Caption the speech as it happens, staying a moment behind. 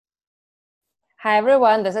Hi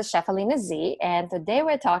everyone, this is Chef Alina Z, and today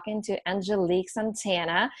we're talking to Angelique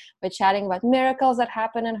Santana. We're chatting about miracles that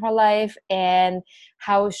happened in her life and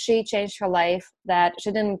how she changed her life that she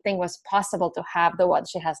didn't think was possible to have the one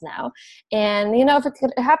she has now. And if it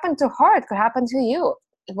could happen to her, it could happen to you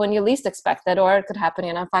when you least expect it, or it could happen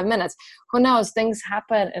in 5 minutes. Who knows? Things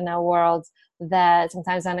happen in our world that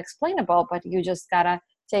sometimes unexplainable, but you just gotta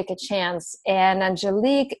take a chance. And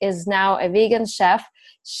Angelique is now a vegan chef.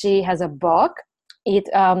 She has a book.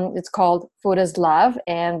 It's called Food is Love,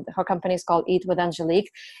 and her company is called Eat with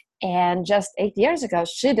Angelique. And just 8 years ago,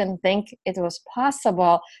 she didn't think it was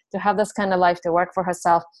possible to have this kind of life, to work for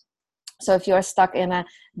herself. So if you're stuck in a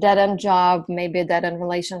dead-end job, maybe a dead-end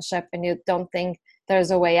relationship, and you don't think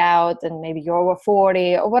there's a way out, and maybe you're over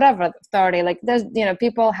 40 or whatever, 30, like there's,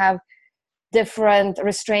 people have different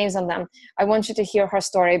restraints on them. I want you to hear her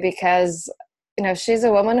story because she's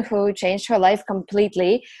a woman who changed her life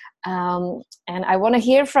completely, and I want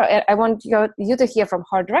you to hear from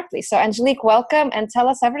her directly. So Angelique, welcome, and tell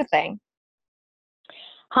us everything.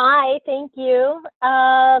 Hi, thank you.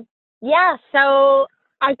 Yeah, so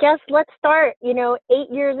I guess let's start. 8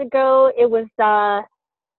 years ago, it was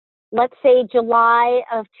let's say July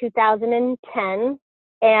of 2010,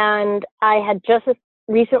 and I had just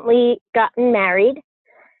recently gotten married.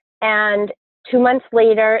 And 2 months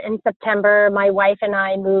later, in September, my wife and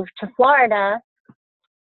I moved to Florida.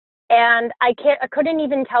 And I couldn't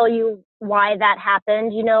even tell you why that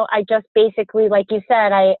happened. I just basically, like you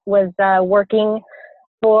said, I was working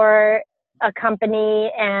for a company,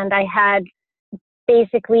 and I had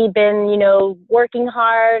basically been, working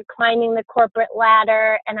hard, climbing the corporate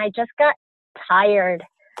ladder, and I just got tired.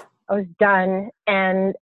 I was done.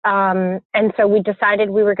 And so we decided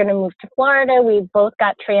we were going to move to Florida. We both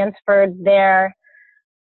got transferred there.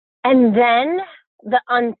 And then the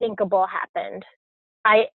unthinkable happened.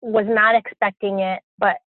 I was not expecting it,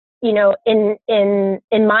 but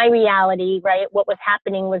in my reality, right, what was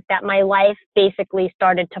happening was that my life basically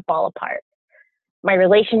started to fall apart. My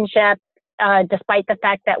relationship, despite the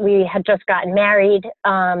fact that we had just gotten married,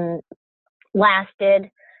 lasted.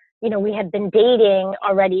 We had been dating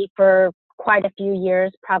already for quite a few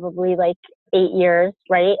years, probably like 8 years,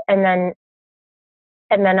 right? And then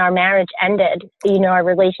our marriage ended. Our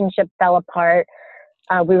relationship fell apart.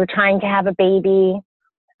 We were trying to have a baby.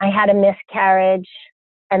 I had a miscarriage,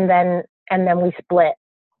 and then we split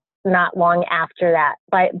not long after that.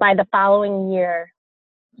 By the following year,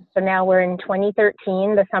 so now we're in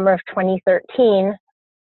 2013, the summer of 2013,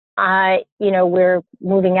 we're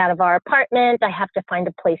moving out of our apartment. I have to find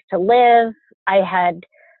a place to live. I had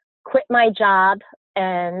quit my job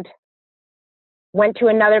and went to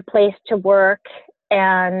another place to work,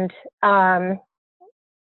 and I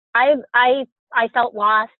felt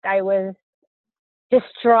lost. I was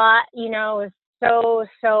distraught. I was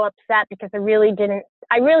so upset because I really didn't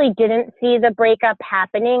see the breakup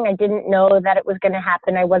happening. I didn't know that it was going to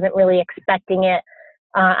happen. I wasn't really expecting it.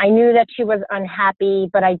 I knew that she was unhappy,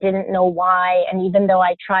 but I didn't know why. And even though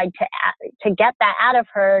I tried to get that out of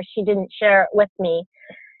her, she didn't share it with me.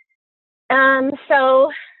 So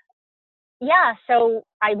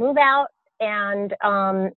I move out, and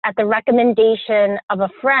at the recommendation of a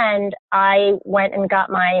friend, I went and got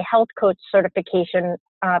my health coach certification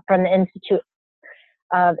from the Institute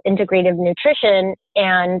of Integrative Nutrition.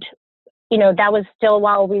 And, that was still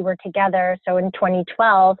while we were together. So in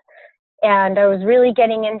 2012, and I was really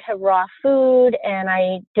getting into raw food, and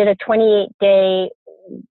I did a 28-day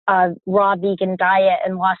raw vegan diet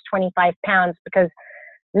and lost 25 pounds because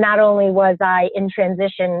not only was I in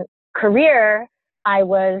transition career, I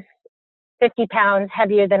was 50 pounds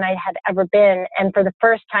heavier than I had ever been. And for the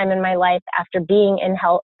first time in my life, after being in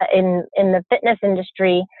the fitness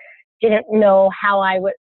industry, didn't know how I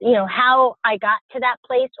would, how I got to that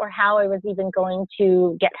place or how I was even going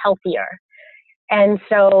to get healthier. And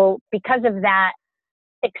so because of that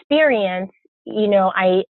experience,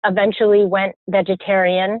 I eventually went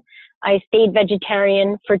vegetarian. I stayed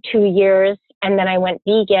vegetarian for 2 years, and then I went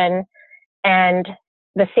vegan. And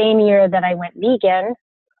the same year that I went vegan,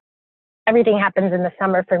 everything happens in the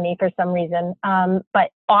summer for me for some reason.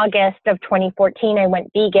 But August of 2014, I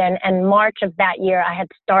went vegan, and March of that year, I had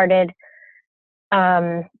started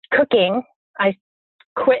cooking. I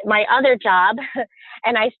quit my other job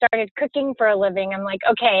and I started cooking for a living. I'm like,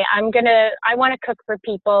 okay, I want to cook for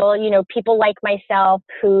people, people like myself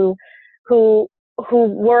who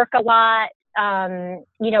work a lot,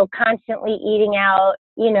 constantly eating out,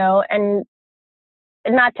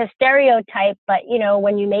 and not to stereotype, but,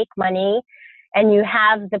 when you make money and you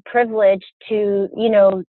have the privilege to,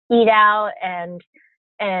 eat out and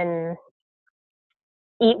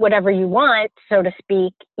eat whatever you want, so to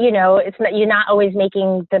speak. You know, you're not always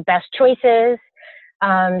making the best choices.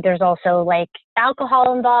 There's also like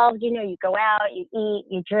alcohol involved. You know, you go out, you eat,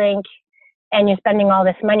 you drink, and you're spending all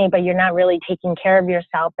this money, but you're not really taking care of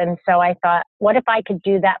yourself. And so I thought, what if I could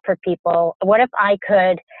do that for people? What if I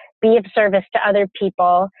could be of service to other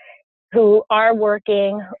people who are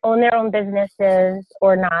working, own their own businesses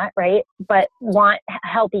or not, right? But want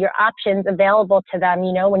healthier options available to them,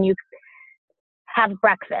 you know, when you have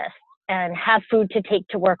breakfast and have food to take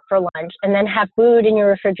to work for lunch, and then have food in your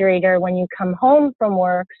refrigerator when you come home from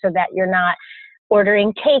work, so that you're not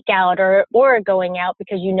ordering takeout or going out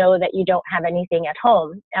because you know that you don't have anything at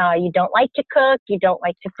home. You don't like to cook, you don't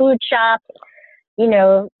like to food shop. You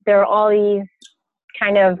know, there are all these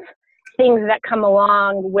kind of things that come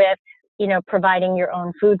along with, you know, providing your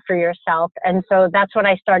own food for yourself. And so that's what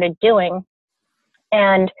I started doing.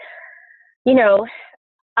 And, you know,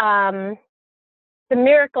 the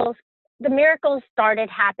miracles started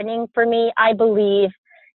happening for me, I believe.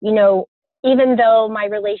 You know, even though my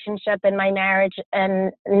relationship and my marriage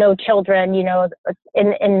and no children, you know,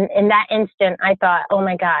 in that instant, I thought, oh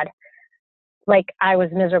my God, like I was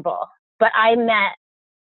miserable. But I met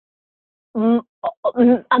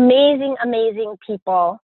amazing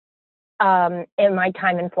people in my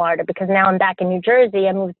time in Florida, because now I'm back in New Jersey.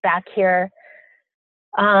 I moved back here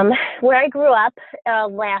where I grew up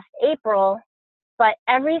last April. But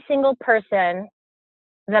every single person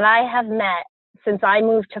that I have met since I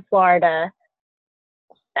moved to Florida,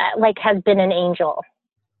 like, has been an angel.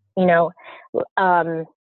 You know,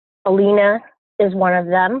 Alina is one of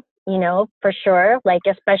them, you know, for sure. Like,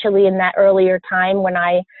 especially in that earlier time when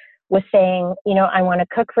I was saying, you know, I want to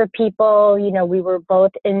cook for people. You know, we were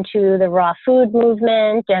both into the raw food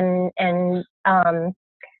movement, and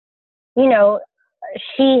you know,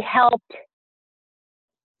 she helped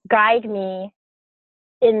guide me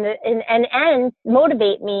and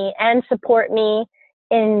motivate me and support me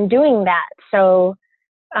in doing that. So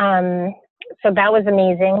that was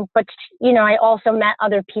amazing. But, you know, I also met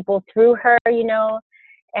other people through her, you know,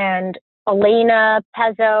 and Elena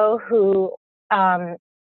Pezzo, who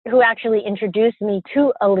actually introduced me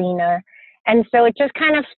to Alina. And so it just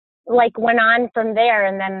kind of like went on from there.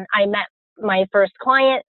 And then I met my first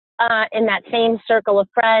client in that same circle of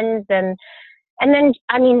friends. And then,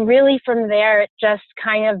 I mean, really from there, it just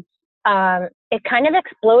kind of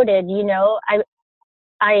exploded. You know,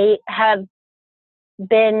 I have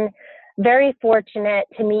been very fortunate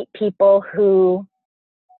to meet people who,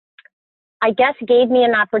 I guess, gave me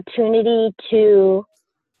an opportunity to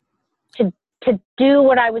do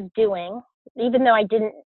what I was doing, even though I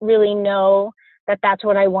didn't really know that that's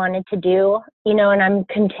what I wanted to do, you know, and I'm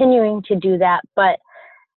continuing to do that. But,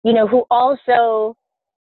 you know, who also,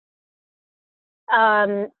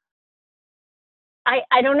 I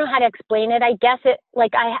don't know how to explain it. I guess it,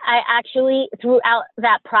 like, I actually, throughout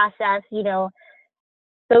that process, you know,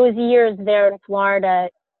 those years there in Florida,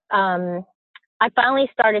 I finally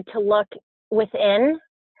started to look within,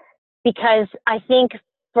 because I think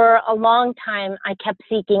for a long time I kept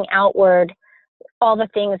seeking outward all the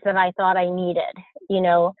things that I thought I needed, you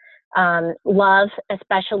know, love,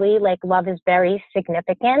 especially, like, love is very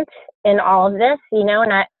significant in all of this, you know,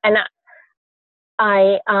 and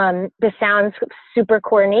this sounds super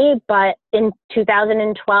corny, but in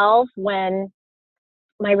 2012, when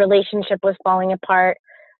my relationship was falling apart,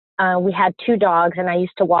 we had 2 dogs, and I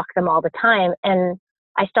used to walk them all the time. And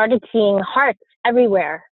I started seeing hearts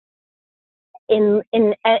everywhere in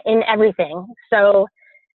everything. So,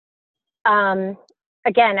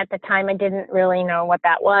 again, at the time, I didn't really know what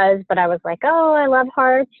that was, but I was like, oh, I love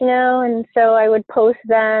hearts, you know? And so I would post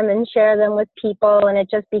them and share them with people, and it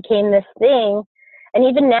just became this thing. And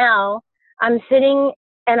even now, I'm sitting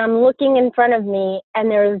and I'm looking in front of me, and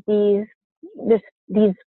there's these,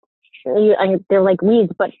 they're like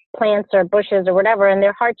weeds, but plants or bushes or whatever, and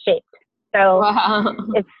they're heart-shaped. So Wow.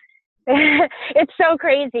 it's so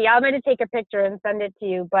crazy. I'm going to take a picture and send it to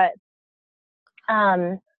you, but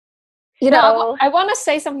you know, I want to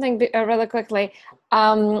say something really quickly,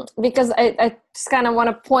 because I just kind of want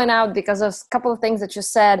to point out, because there's a couple of things that you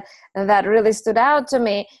said that really stood out to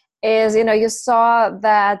me. Is, you know, you saw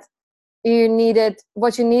that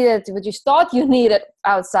what you thought you needed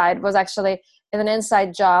outside was actually in an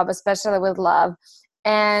inside job, especially with love.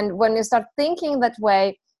 And when you start thinking that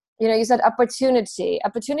way, you know, you said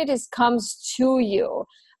opportunities comes to you,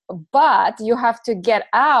 but you have to get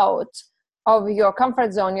out of your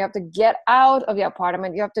comfort zone. You have to get out of your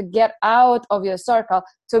apartment. You have to get out of your circle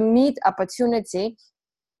to meet opportunity.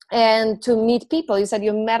 and to meet people. You said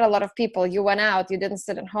you met a lot of people. You went out. You didn't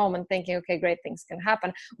sit at home and thinking, okay, great things can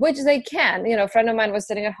happen, which they can. A friend of mine was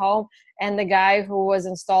sitting at home, and the guy who was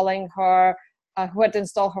installing her, who had to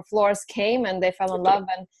install her floors, came, and they fell in love,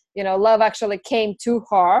 and love actually came to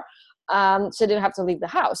her. She didn't have to leave the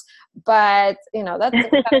house, but that's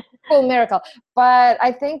a cool miracle. But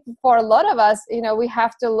I think for a lot of us, we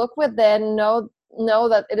have to look within, know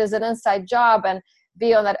that it is an inside job, and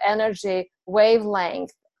be on that energy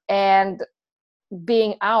wavelength, and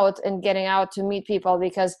being out and getting out to meet people,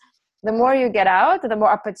 because the more you get out, the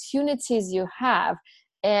more opportunities you have.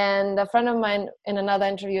 And a friend of mine in another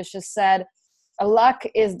interview, she said, luck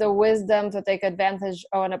is the wisdom to take advantage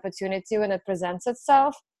of an opportunity when it presents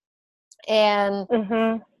itself. And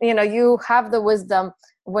you have the wisdom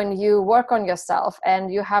when you work on yourself,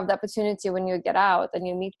 and you have the opportunity when you get out and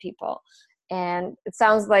you meet people. And it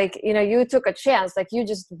sounds like you took a chance, like you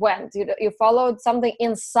just went, you followed something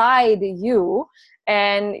inside you,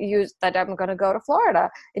 and you said, I'm going to go to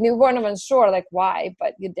Florida, and you weren't even sure like why,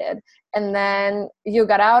 but you did. And then you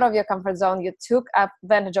got out of your comfort zone, you took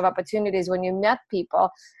advantage of opportunities when you met people,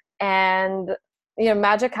 and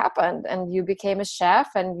magic happened, and you became a chef,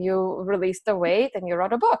 and you released the weight, and you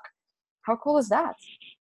wrote a book. How cool is that?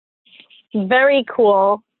 Very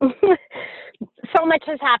cool. So much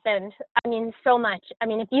has happened. I mean, so much. I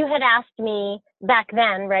mean, if you had asked me back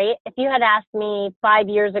then, right? If you had asked me 5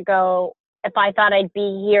 years ago if I thought I'd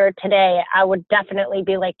be here today, I would definitely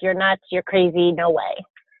be like, you're nuts, you're crazy, no way.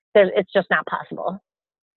 It's just not possible.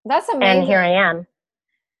 That's amazing. And here I am.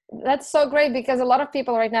 That's so great, because a lot of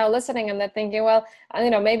people right now listening, and they're thinking, well,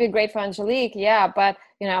 maybe great for Angelique. Yeah, but,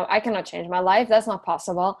 I cannot change my life. That's not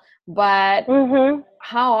possible. But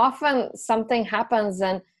how often something happens,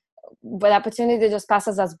 and but opportunity just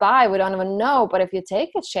passes us by. We don't even know. But if you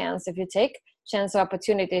take a chance, if you take chance of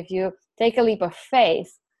opportunity, if you take a leap of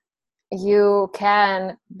faith, you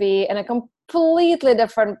can be in a completely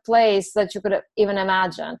different place that you could even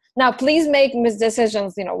imagine. Now, please make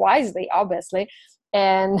decisions, wisely, obviously,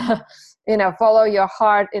 and, follow your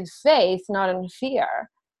heart in faith, not in fear.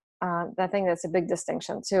 I think that's a big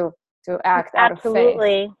distinction too, to act out of faith.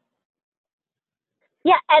 Absolutely.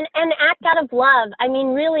 Yeah, and act out of love. I mean,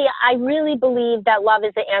 really, I really believe that love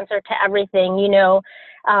is the answer to everything,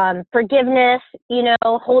 forgiveness,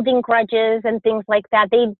 holding grudges and things like that.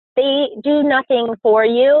 They do nothing for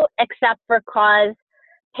you except for cause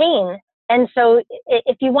pain. And so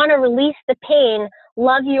if you want to release the pain,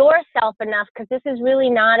 love yourself enough, because this is really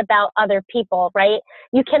not about other people, right?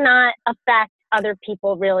 You cannot affect other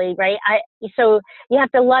people, really, right? So you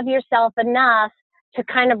have to love yourself enough to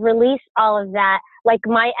kind of release all of that. Like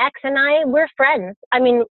my ex and I, we're friends. I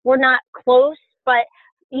mean, we're not close, but,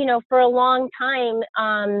 for a long time,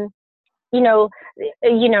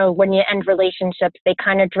 when you end relationships, they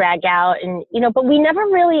kind of drag out, and, but we never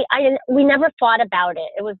really, we never thought about it.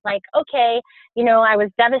 It was like, okay, I was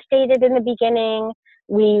devastated in the beginning.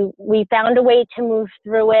 We found a way to move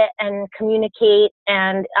through it and communicate,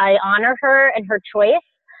 and I honor her and her choice.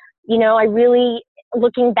 I really,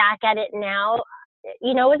 looking back at it now,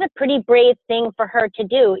 it was a pretty brave thing for her to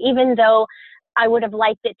do, even though I would have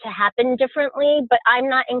liked it to happen differently, but I'm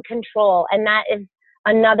not in control. And that is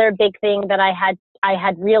another big thing that I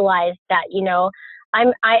had realized, that,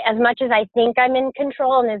 I as much as I think I'm in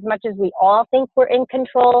control, and as much as we all think we're in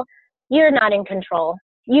control, you're not in control.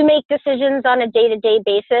 You make decisions on a day-to-day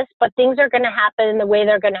basis, but things are going to happen the way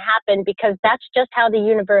they're going to happen, because that's just how the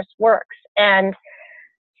universe works. And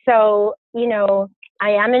so,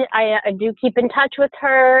 I do keep in touch with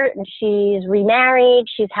her, and she's remarried.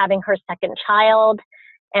 She's having her second child,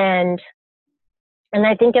 and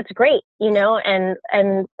I think it's great,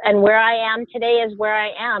 and where I am today is where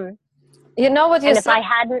I am. You know what you and said? If I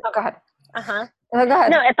hadn't, go ahead. No, go ahead.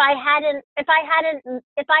 No, if I hadn't,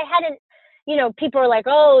 people are like,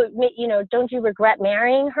 oh, don't you regret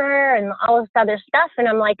marrying her and all this other stuff? And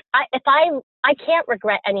I'm like, I can't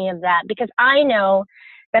regret any of that, because I know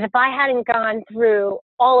that if I hadn't gone through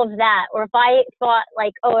all of that, or if I thought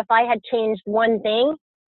like, oh, if I had changed one thing,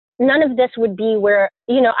 none of this would be where,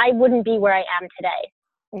 I wouldn't be where I am today.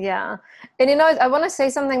 Yeah. And I want to say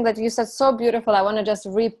something that you said so beautiful. I want to just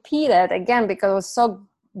repeat it again, because it was so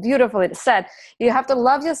beautifully said. You have to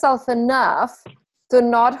love yourself enough to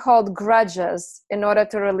not hold grudges in order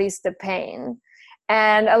to release the pain.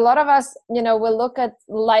 And a lot of us, will look at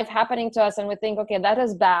life happening to us and we think, okay, that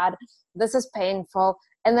is bad. This is painful.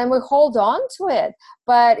 And then we hold on to it.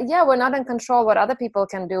 But yeah, we're not in control what other people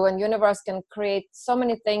can do. And universe can create so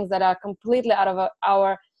many things that are completely out of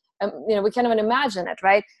our, we can't even imagine it,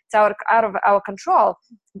 right? It's out of our control.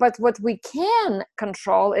 But what we can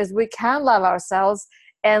control is we can love ourselves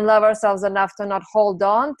and love ourselves enough to not hold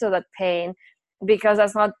on to that pain, because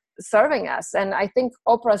that's not serving us. And I think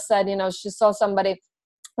Oprah said, she saw somebody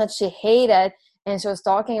that she hated, and she was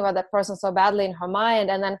talking about that person so badly in her mind,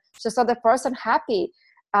 and then she saw the person happy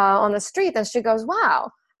on the street, and she goes,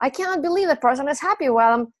 wow, I cannot believe that person is happy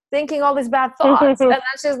while I'm thinking all these bad thoughts. And then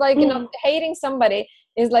she's like, hating somebody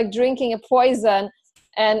is like drinking a poison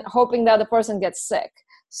and hoping that the person gets sick.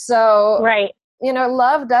 So right.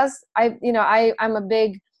 Love does, I'm a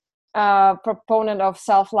big proponent of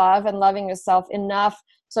self-love and loving yourself enough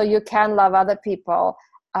so you can love other people.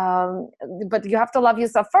 But you have to love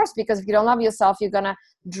yourself first, because if you don't love yourself, you're going to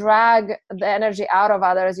drag the energy out of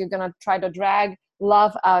others. You're going to try to drag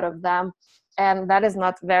love out of them. And that is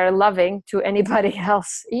not very loving to anybody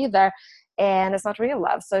else either. And it's not real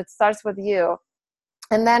love. So it starts with you.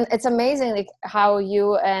 And then it's amazing like how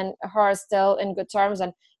you and her are still in good terms.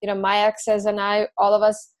 And, my exes and I, all of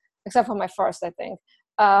us, except for my first, I think,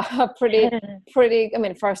 pretty, I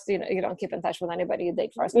mean, first, you don't keep in touch with anybody you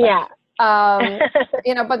date first. But, yeah.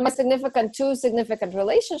 But my two significant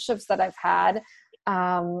relationships that I've had,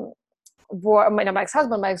 were my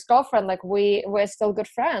ex-husband, my ex-girlfriend, like we're still good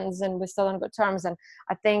friends and we're still on good terms. And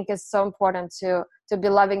I think it's so important to be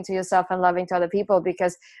loving to yourself and loving to other people,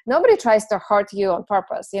 because nobody tries to hurt you on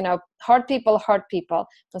purpose. Hurt people.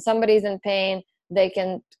 When somebody's in pain, they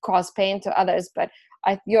can cause pain to others. But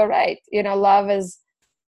you're right. Love is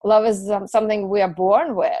something we are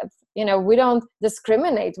born with. We don't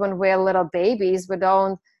discriminate when we're little babies. We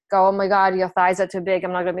don't go, oh my God, your thighs are too big,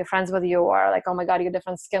 I'm not going to be friends with you. Or like, oh my God, you're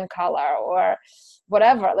different skin color, or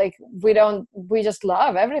whatever. Like we just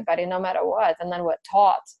love everybody no matter what. And then we're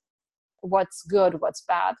taught what's good, what's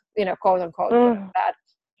bad, quote unquote, good and bad.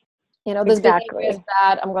 This behavior is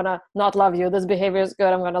bad, I'm going to not love you. This behavior is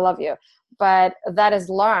good, I'm going to love you. But that is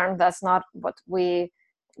learned. That's not what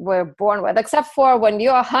we're born with, except for when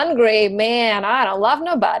you're hungry, man, I don't love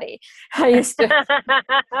nobody. I'm still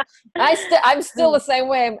the same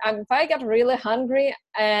way. If I get really hungry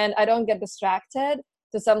and I don't get distracted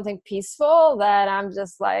to something peaceful, then I'm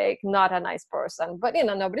just like not a nice person. But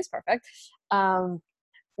nobody's perfect.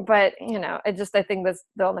 But I think that's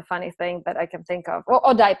the only funny thing that I can think of.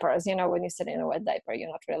 Or diapers, when you sit in a wet diaper, you're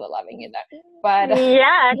not really loving either. But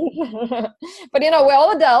yeah. But we're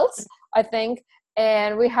all adults, I think.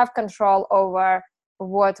 And we have control over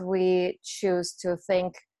what we choose to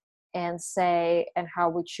think and say and how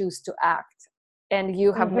we choose to act. And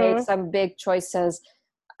you have made some big choices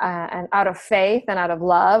and out of faith and out of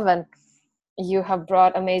love, and you have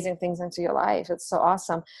brought amazing things into your life. It's so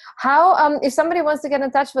awesome. How, if somebody wants to get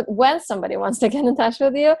in touch with, when somebody wants to get in touch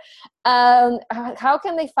with you, how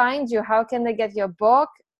can they find you? How can they get your book?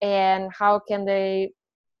 And how can they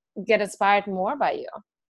get inspired more by you?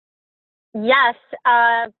 Yes.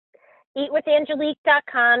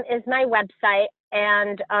 Eatwithangelique.com is my website,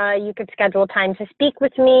 and you could schedule time to speak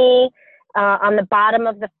with me. On the bottom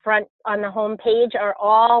of the front, on the home page, are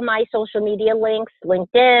all my social media links: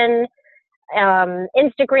 LinkedIn,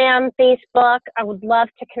 Instagram, Facebook. I would love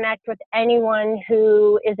to connect with anyone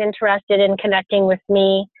who is interested in connecting with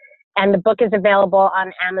me. And the book is available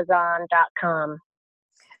on Amazon.com.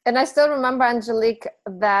 And I still remember, Angelique,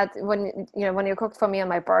 that when you cooked for me on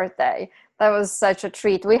my birthday, that was such a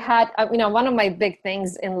treat. We had, one of my big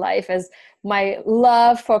things in life is my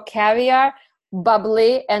love for caviar,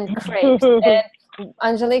 bubbly, and crepes. And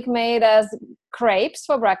Angelique made us crepes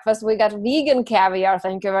for breakfast. We got vegan caviar,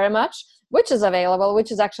 thank you very much, which is available,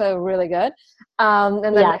 which is actually really good. And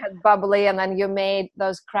then we had bubbly, and then you made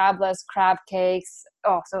those crabless crab cakes.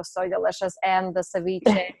 Oh, so delicious. And the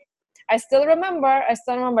ceviche. I still remember.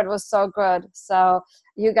 It was so good. So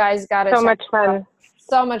you guys got it. So much fun.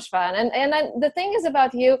 So much fun. And the thing is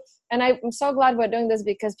about you, and I'm so glad we're doing this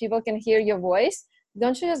because people can hear your voice.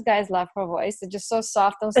 Don't you just guys love her voice? It's just so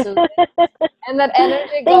soft and soothing. And that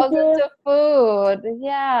energy goes into food.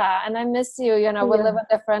 Yeah. And I miss you. We live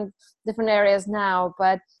in different areas now,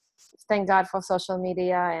 but thank God for social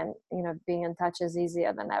media, and, being in touch is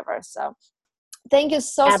easier than ever. So thank you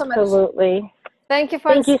so much. Absolutely. Thank you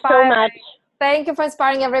so much. Thank you for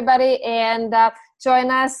inspiring everybody. And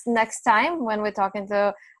join us next time when we're talking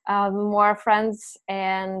to more friends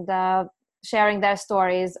and sharing their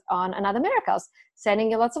stories on Another Miracles.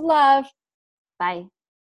 Sending you lots of love. Bye.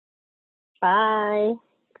 Bye.